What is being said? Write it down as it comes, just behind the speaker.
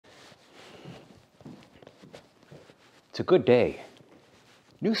It's a good day.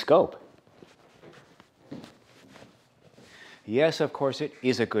 New scope. Yes, of course, it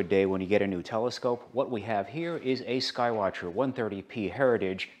is a good day when you get a new telescope. What we have here is a Skywatcher 130p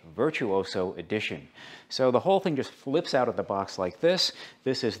Heritage Virtuoso Edition. So the whole thing just flips out of the box like this.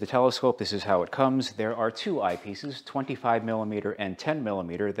 This is the telescope. This is how it comes. There are two eyepieces, 25mm and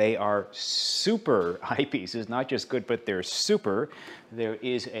 10mm. They are super eyepieces, not just good, but they're super. There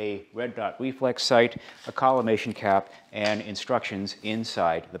is a red dot reflex sight, a collimation cap, and instructions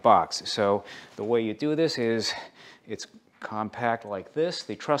inside the box. So the way you do this is it's compact like this.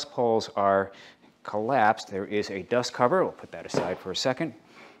 The truss poles are collapsed. There is a dust cover. We'll put that aside for a second.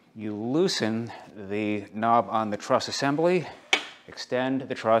 You loosen the knob on the truss assembly, extend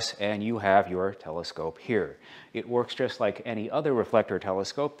the truss, and you have your telescope here. It works just like any other reflector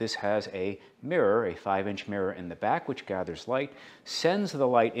telescope. This has a mirror, a 5-inch mirror in the back, which gathers light, sends the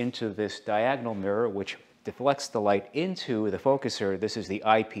light into this diagonal mirror, which deflects the light into the focuser. This is the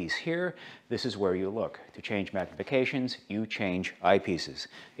eyepiece here. This is where you look. To change magnifications, you change eyepieces.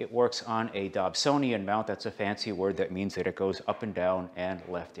 It works on a Dobsonian mount. That's a fancy word that means that it goes up and down and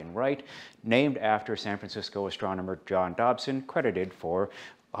left and right, named after San Francisco astronomer John Dobson, credited for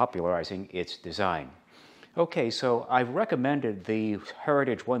popularizing its design. Okay, so I've recommended the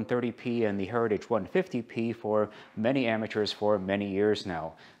Heritage 130p and the Heritage 150p for many amateurs for many years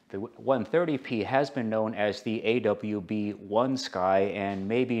now. The 130p has been known as the AWB-1 Sky and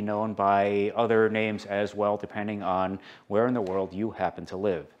may be known by other names as well, depending on where in the world you happen to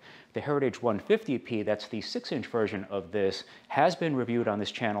live. The Heritage 150p, that's the 6-inch version of this, has been reviewed on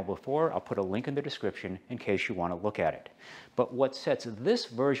this channel before. I'll put a link in the description in case you want to look at it. But what sets this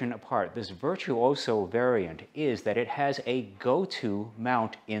version apart, this Virtuoso variant, is that it has a Goto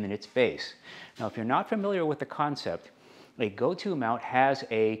mount in its base. Now, if you're not familiar with the concept, a Goto mount has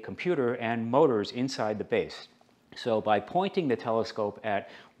a computer and motors inside the base. So by pointing the telescope at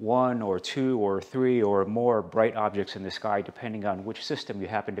 1 or 2 or 3 or more bright objects in the sky, depending on which system you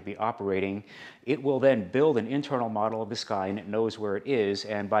happen to be operating, it will then build an internal model of the sky, and it knows where it is.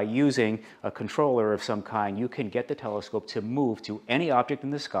 And by using a controller of some kind, you can get the telescope to move to any object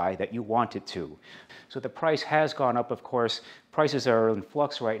in the sky that you want it to. So the price has gone up, of course. Prices are in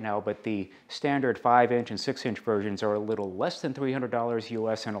flux right now, but the standard 5-inch and 6-inch versions are a little less than $300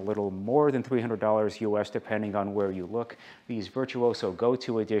 US and a little more than $300 US, depending on where you look. These Virtuoso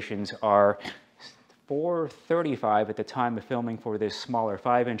Goto editions are $435 at the time of filming for this smaller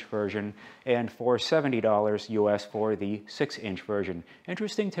 5-inch version and $470 US for the 6-inch version.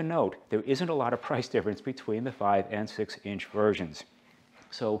 Interesting to note, there isn't a lot of price difference between the 5 and 6-inch versions.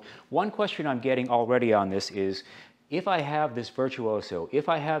 So one question I'm getting already on this is, if I have this Virtuoso, if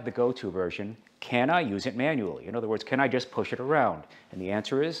I have the Goto version, can I use it manually? In other words, can I just push it around? And the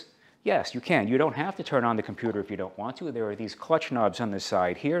answer is, yes, you can. You don't have to turn on the computer if you don't want to. There are these clutch knobs on the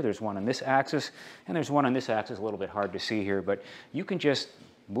side here. There's one on this axis, and there's one on this axis, a little bit hard to see here, but you can just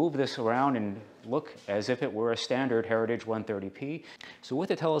move this around and look as if it were a standard Heritage 130p. So with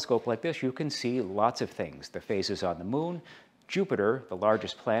a telescope like this, you can see lots of things. The phases on the moon, Jupiter, the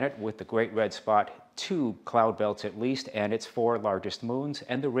largest planet with the Great Red Spot, 2 cloud belts at least, and its 4 largest moons,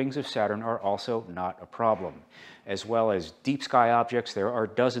 and the rings of Saturn are also not a problem. As well as deep sky objects, there are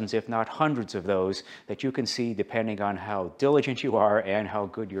dozens, if not hundreds of those that you can see depending on how diligent you are and how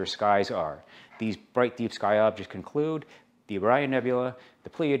good your skies are. These bright deep sky objects include the Orion Nebula, the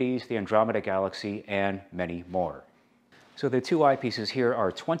Pleiades, the Andromeda Galaxy, and many more. So the two eyepieces here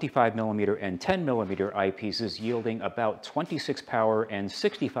are 25mm and 10mm eyepieces, yielding about 26 power and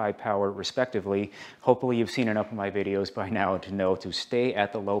 65 power respectively. Hopefully you've seen enough of my videos by now to know to stay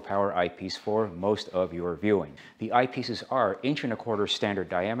at the low power eyepiece for most of your viewing. The eyepieces are 1.25" standard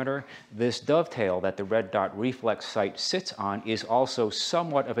diameter. This dovetail that the red dot reflex sight sits on is also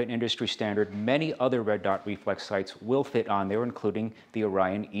somewhat of an industry standard. Many other red dot reflex sights will fit on there, including the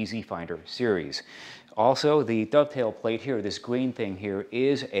Orion Easy Finder series. Also, the dovetail plate here, this green thing here,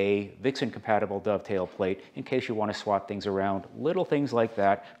 is a Vixen-compatible dovetail plate in case you want to swap things around. Little things like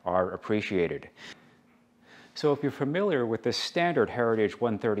that are appreciated. So if you're familiar with the standard Heritage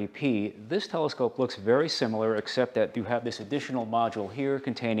 130p, this telescope looks very similar, except that you have this additional module here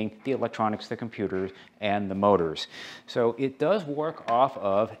containing the electronics, the computers, and the motors. So it does work off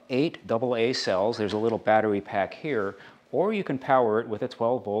of 8 AA cells. There's a little battery pack here, or you can power it with a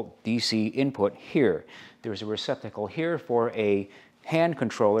 12-volt DC input here. There's a receptacle here for a hand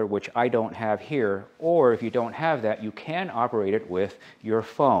controller, which I don't have here, or if you don't have that, you can operate it with your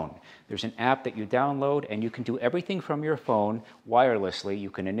phone. There's an app that you download, and you can do everything from your phone wirelessly. You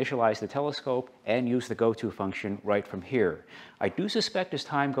can initialize the telescope and use the Goto function right from here. I do suspect as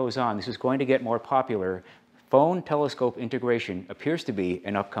time goes on, this is going to get more popular. phone telescope integration appears to be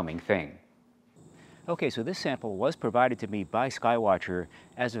an upcoming thing. Okay, so this sample was provided to me by Skywatcher.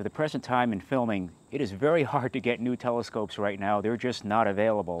 As of the present time in filming, it is very hard to get new telescopes right now. They're just not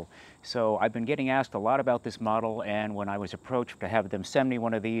available. So I've been getting asked a lot about this model, and when I was approached to have them send me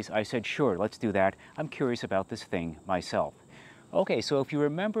one of these, I said, sure, let's do that. I'm curious about this thing myself. Okay, so if you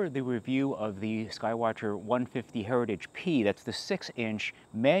remember the review of the Skywatcher 150 Heritage P, that's the 6-inch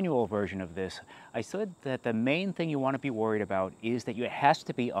manual version of this, I said that the main thing you want to be worried about is that it has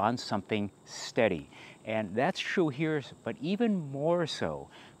to be on something steady. And that's true here, but even more so,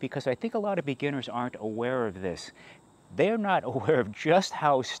 because I think a lot of beginners aren't aware of this. They're not aware of just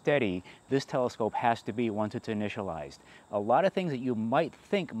how steady this telescope has to be once it's initialized. A lot of things that you might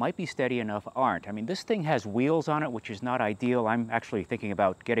think might be steady enough aren't. I mean, this thing has wheels on it, which is not ideal. I'm actually thinking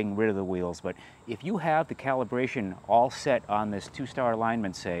about getting rid of the wheels, but if you have the calibration all set on this 2-star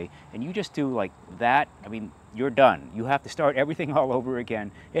alignment, say, and you just do like that, I mean, you're done. You have to start everything all over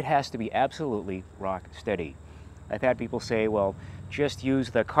again. It has to be absolutely rock steady. I've had people say, well, just use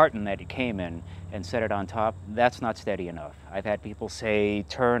the carton that it came in and set it on top. That's not steady enough. I've had people say,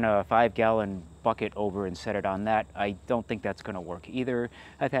 turn a 5-gallon bucket over and set it on that. I don't think that's going to work either.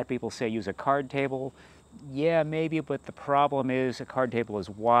 I've had people say, use a card table. Yeah, maybe, but the problem is a card table is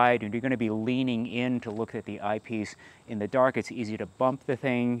wide and you're going to be leaning in to look at the eyepiece. In the dark, it's easy to bump the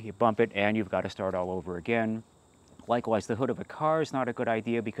thing. You bump it and you've got to start all over again. Likewise, the hood of a car is not a good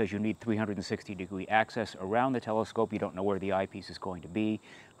idea because you need 360-degree access around the telescope. You don't know where the eyepiece is going to be.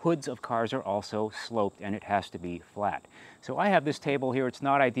 Hoods of cars are also sloped and it has to be flat. So I have this table here. It's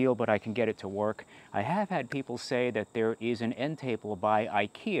not ideal, but I can get it to work. I have had people say that there is an end table by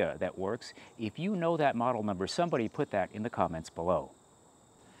IKEA that works. If you know that model number, somebody put that in the comments below.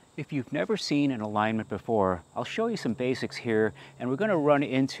 If you've never seen an alignment before, I'll show you some basics here, and we're going to run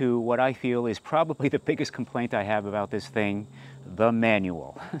into what I feel is probably the biggest complaint I have about this thing, the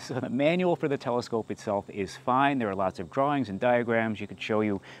manual. So the manual for the telescope itself is fine. There are lots of drawings and diagrams. You could show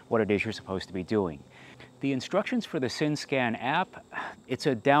you what it is you're supposed to be doing. The instructions for the SynScan app, it's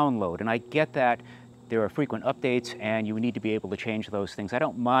a download, and I get that there are frequent updates and you need to be able to change those things. I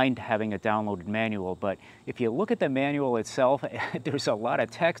don't mind having a downloaded manual, but if you look at the manual itself, there's a lot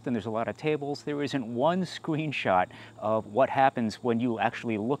of text and there's a lot of tables. There isn't one screenshot of what happens when you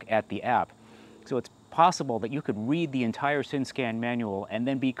actually look at the app. So it's possible that you could read the entire SynScan manual and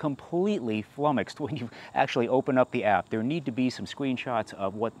then be completely flummoxed when you actually open up the app. There need to be some screenshots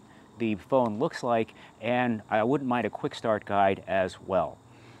of what the phone looks like, and I wouldn't mind a quick start guide as well.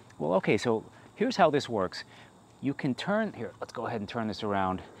 Well, okay, so here's how this works. You can turn, here, let's go ahead and turn this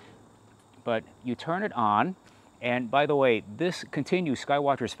around. But you turn it on, and by the way, this continues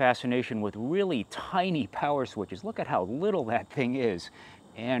Skywatcher's fascination with really tiny power switches. Look at how little that thing is.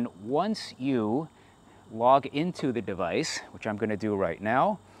 And once you log into the device, which I'm going to do right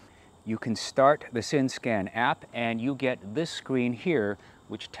now, you can start the SynScan app and you get this screen here,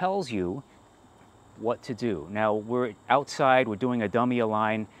 which tells you what to do. Now, we're outside, we're doing a dummy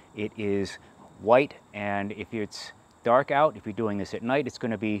align. It is white, and if it's dark out, if you're doing this at night, it's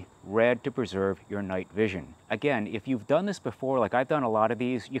going to be red to preserve your night vision. Again, if you've done this before, like I've done a lot of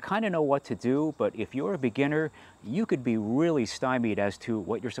these, you kind of know what to do, but if you're a beginner, you could be really stymied as to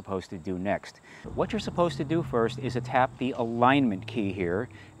what you're supposed to do next. What you're supposed to do first is to tap the alignment key here,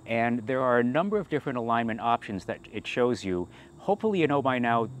 and there are a number of different alignment options that it shows you. Hopefully you know by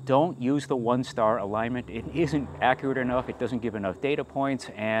now, don't use the 1-star alignment. It isn't accurate enough, it doesn't give enough data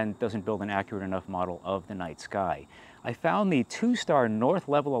points, and doesn't build an accurate enough model of the night sky. I found the 2-star north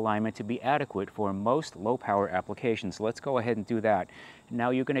level alignment to be adequate for most low power applications. So let's go ahead and do that.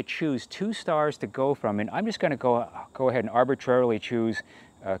 Now you're going to choose 2 stars to go from, and I'm just going to go ahead and arbitrarily choose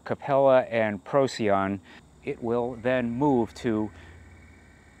Capella and Procyon. It will then move to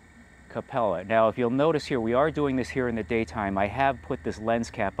Capella. Now, if you'll notice here, we are doing this here in the daytime. I have put this lens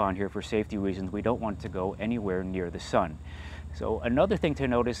cap on here for safety reasons. We don't want it to go anywhere near the sun. So another thing to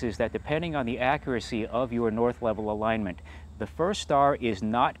notice is that depending on the accuracy of your north level alignment, the first star is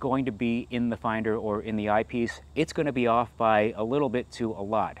not going to be in the finder or in the eyepiece. It's going to be off by a little bit to a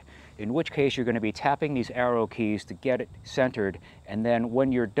lot, in which case you're going to be tapping these arrow keys to get it centered, and then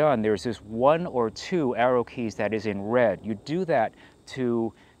when you're done, there's this 1 or 2 arrow keys that is in red. You do that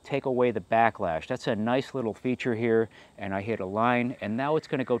to take away the backlash. That's a nice little feature here, and I hit align, and now it's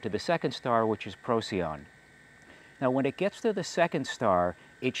going to go to the 2nd star, which is Procyon. Now when it gets to the 2nd star,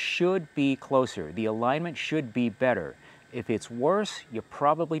 it should be closer. The alignment should be better. If it's worse, you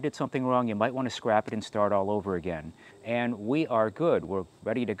probably did something wrong. You might want to scrap it and start all over again. And we are good. We're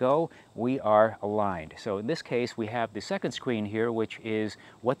ready to go. We are aligned. So in this case, we have the second screen here, which is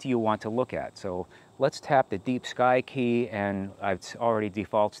what do you want to look at? So let's tap the Deep Sky key, and it already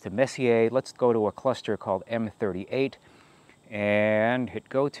defaults to Messier. Let's go to a cluster called M38 and hit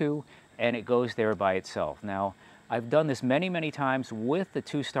Go To, and it goes there by itself. Now, I've done this many, many times with the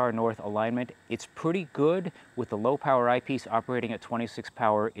 2-star north alignment. It's pretty good with the low power eyepiece operating at 26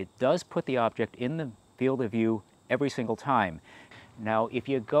 power. It does put the object in the field of view every single time. Now, if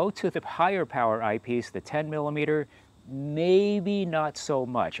you go to the higher power eyepiece, the 10mm, maybe not so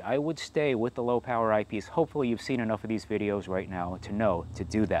much. I would stay with the low power eyepiece. Hopefully you've seen enough of these videos right now to know to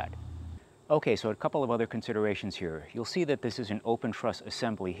do that. Okay, so a couple of other considerations here. You'll see that this is an open truss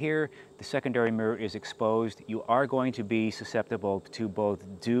assembly here. The secondary mirror is exposed. You are going to be susceptible to both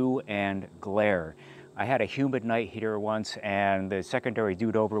dew and glare. I had a humid night here once, and the secondary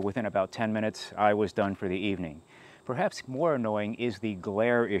dewed over within about 10 minutes. I was done for the evening. Perhaps more annoying is the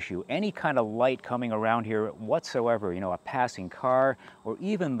glare issue. Any kind of light coming around here whatsoever, a passing car, or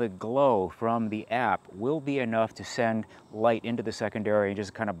even the glow from the app will be enough to send light into the secondary and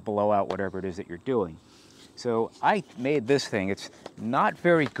just kind of blow out whatever it is that you're doing. So I made this thing. It's not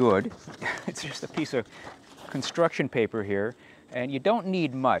very good. It's just a piece of construction paper here. And you don't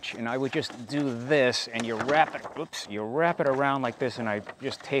need much, and I would just do this, and you wrap it around like this, and I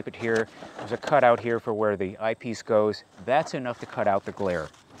just tape it here. There's a cutout here for where the eyepiece goes. That's enough to cut out the glare.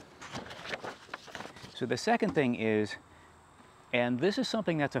 So the second thing is, and this is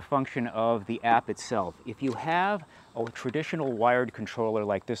something that's a function of the app itself. If you have a traditional wired controller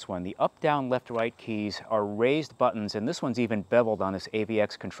like this one, the up, down, left, right keys are raised buttons, and this one's even beveled on this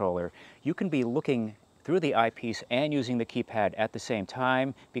AVX controller. You can be looking through the eyepiece and using the keypad at the same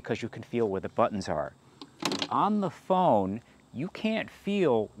time because you can feel where the buttons are. On the phone, you can't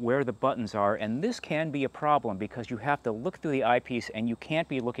feel where the buttons are, and this can be a problem because you have to look through the eyepiece and you can't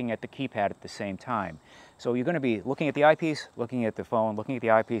be looking at the keypad at the same time. So you're going to be looking at the eyepiece, looking at the phone, looking at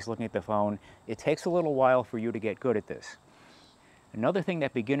the eyepiece, looking at the phone. It takes a little while for you to get good at this. Another thing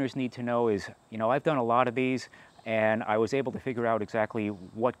that beginners need to know is, I've done a lot of these, and I was able to figure out exactly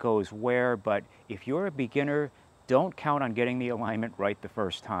what goes where, but if you're a beginner, don't count on getting the alignment right the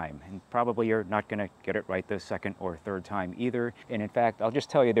first time. And probably you're not going to get it right the second or third time either. And in fact, I'll just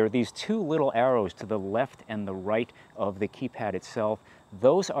tell you, there are these two little arrows to the left and the right of the keypad itself.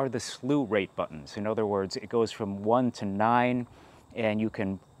 Those are the slew rate buttons. In other words, it goes from 1 to 9, and you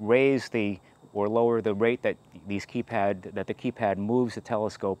can raise or lower the rate that the keypad moves the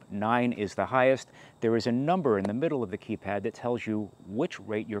telescope. 9 is the highest. There is a number in the middle of the keypad that tells you which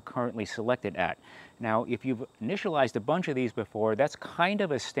rate you're currently selected at. Now, if you've initialized a bunch of these before, that's kind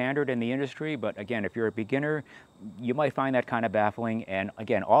of a standard in the industry, but again, if you're a beginner, you might find that kind of baffling. And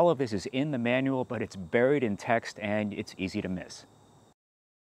again, all of this is in the manual, but it's buried in text and it's easy to miss.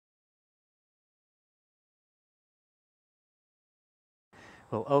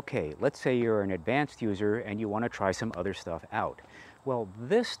 Well, okay, let's say you're an advanced user and you want to try some other stuff out. Well,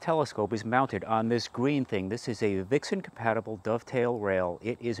 this telescope is mounted on this green thing. This is a Vixen-compatible dovetail rail.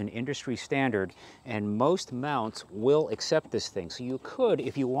 It is an industry standard, and most mounts will accept this thing. So you could,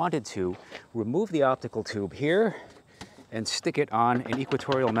 if you wanted to, remove the optical tube here and stick it on an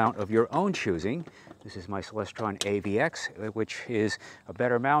equatorial mount of your own choosing. This is my Celestron AVX, which is a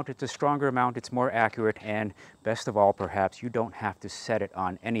better mount. It's a stronger mount, it's more accurate, and best of all, perhaps, you don't have to set it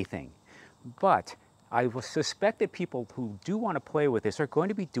on anything. But I suspect that people who do want to play with this are going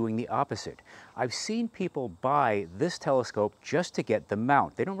to be doing the opposite. I've seen people buy this telescope just to get the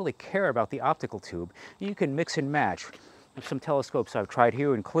mount. They don't really care about the optical tube. You can mix and match. Some telescopes I've tried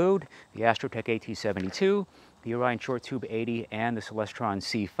here include the Astrotech AT72, the Orion Short Tube 80, and the Celestron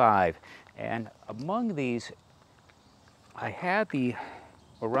C5. And among these, I had the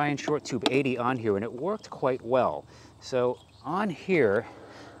Orion Short Tube 80 on here, and it worked quite well. So on here,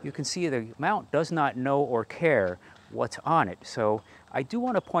 you can see the mount does not know or care what's on it. So I do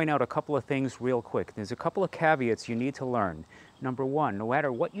want to point out a couple of things real quick. There's a couple of caveats you need to learn. Number one, no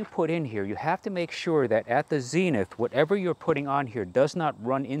matter what you put in here, you have to make sure that at the zenith, whatever you're putting on here does not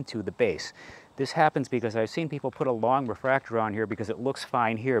run into the base. This happens because I've seen people put a long refractor on here because it looks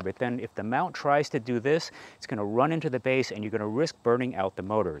fine here, but then if the mount tries to do this, it's going to run into the base and you're going to risk burning out the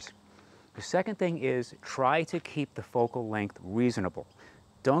motors. The second thing is try to keep the focal length reasonable.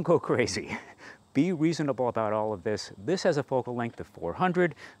 Don't go crazy. Be reasonable about all of this. This has a focal length of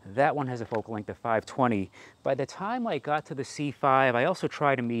 400. That one has a focal length of 520. By the time I got to the C5, I also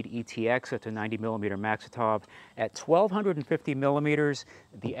tried to meet ETX at a 90mm Maxitov. At 1250 millimeters,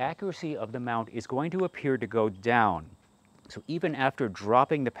 the accuracy of the mount is going to appear to go down. So even after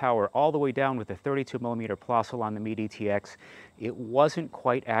dropping the power all the way down with the 32mm Plössl on the Meade ETX, it wasn't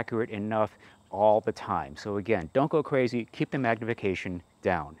quite accurate enough all the time. So again, don't go crazy, keep the magnification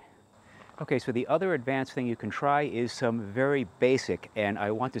down. Okay, so the other advanced thing you can try is some very basic, and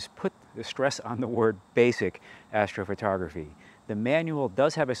I want to put the stress on the word basic, astrophotography. The manual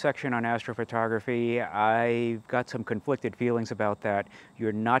does have a section on astrophotography. I've got some conflicted feelings about that.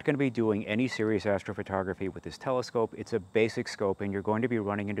 You're not going to be doing any serious astrophotography with this telescope. It's a basic scope, and you're going to be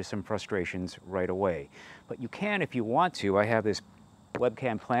running into some frustrations right away. But you can, if you want to. I have this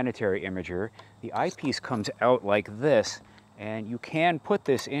Webcam Planetary imager. The eyepiece comes out like this, and you can put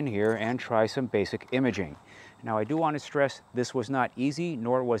this in here and try some basic imaging. Now, I do want to stress this was not easy,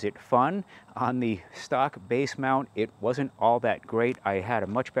 nor was it fun. On the stock base mount, it wasn't all that great. I had a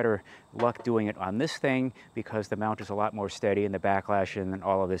much better luck doing it on this thing because the mount is a lot more steady and the backlash and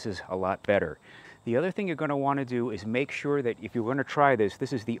all of this is a lot better. The other thing you're going to want to do is make sure that if you're going to try this,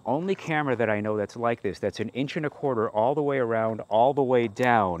 this is the only camera that I know that's like this, that's 1.25 inches all the way around, all the way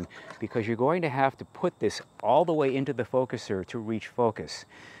down, because you're going to have to put this all the way into the focuser to reach focus.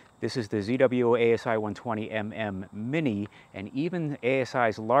 This is the ZWO ASI 120mm Mini, and even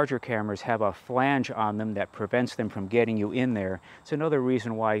ASI's larger cameras have a flange on them that prevents them from getting you in there. It's another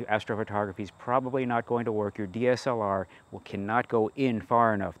reason why astrophotography is probably not going to work. Your DSLR cannot go in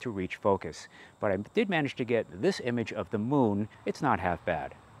far enough to reach focus. But I did manage to get this image of the moon. It's not half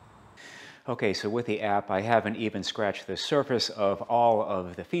bad. Okay, so with the app, I haven't even scratched the surface of all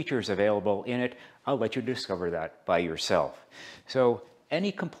of the features available in it. I'll let you discover that by yourself. So,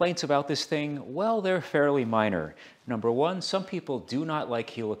 any complaints about this thing? Well, they're fairly minor. Number one, some people do not like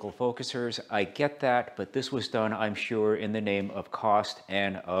helical focusers. I get that, but this was done, I'm sure, in the name of cost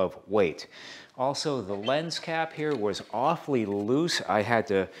and of weight. Also, the lens cap here was awfully loose. I had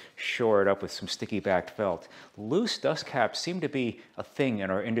to shore it up with some sticky backed felt. Loose dust caps seem to be a thing in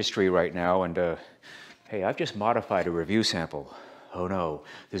our industry right now, and hey, I've just modified a review sample. Oh no,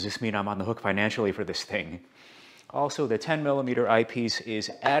 does this mean I'm on the hook financially for this thing? Also, the 10mm eyepiece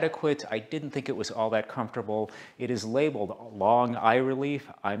is adequate. I didn't think it was all that comfortable. It is labeled long eye relief.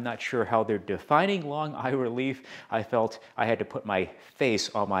 I'm not sure how they're defining long eye relief. I felt I had to put my face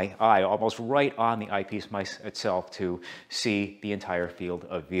on my eye, almost right on the eyepiece itself, to see the entire field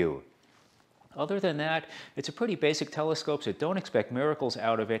of view. Other than that, it's a pretty basic telescope, so don't expect miracles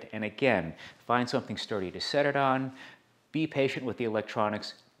out of it. And again, find something sturdy to set it on. Be patient with the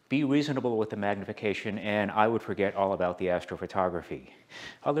electronics. Be reasonable with the magnification, and I would forget all about the astrophotography.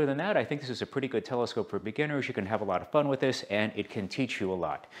 Other than that, I think this is a pretty good telescope for beginners. You can have a lot of fun with this, and it can teach you a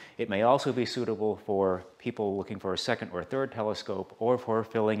lot. It may also be suitable for people looking for a second or third telescope, or for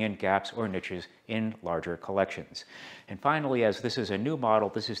filling in gaps or niches in larger collections. And finally, as this is a new model,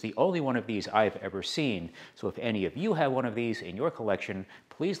 this is the only one of these I've ever seen. So if any of you have one of these in your collection,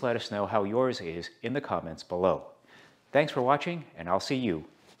 please let us know how yours is in the comments below. Thanks for watching, and I'll see you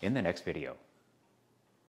in the next video.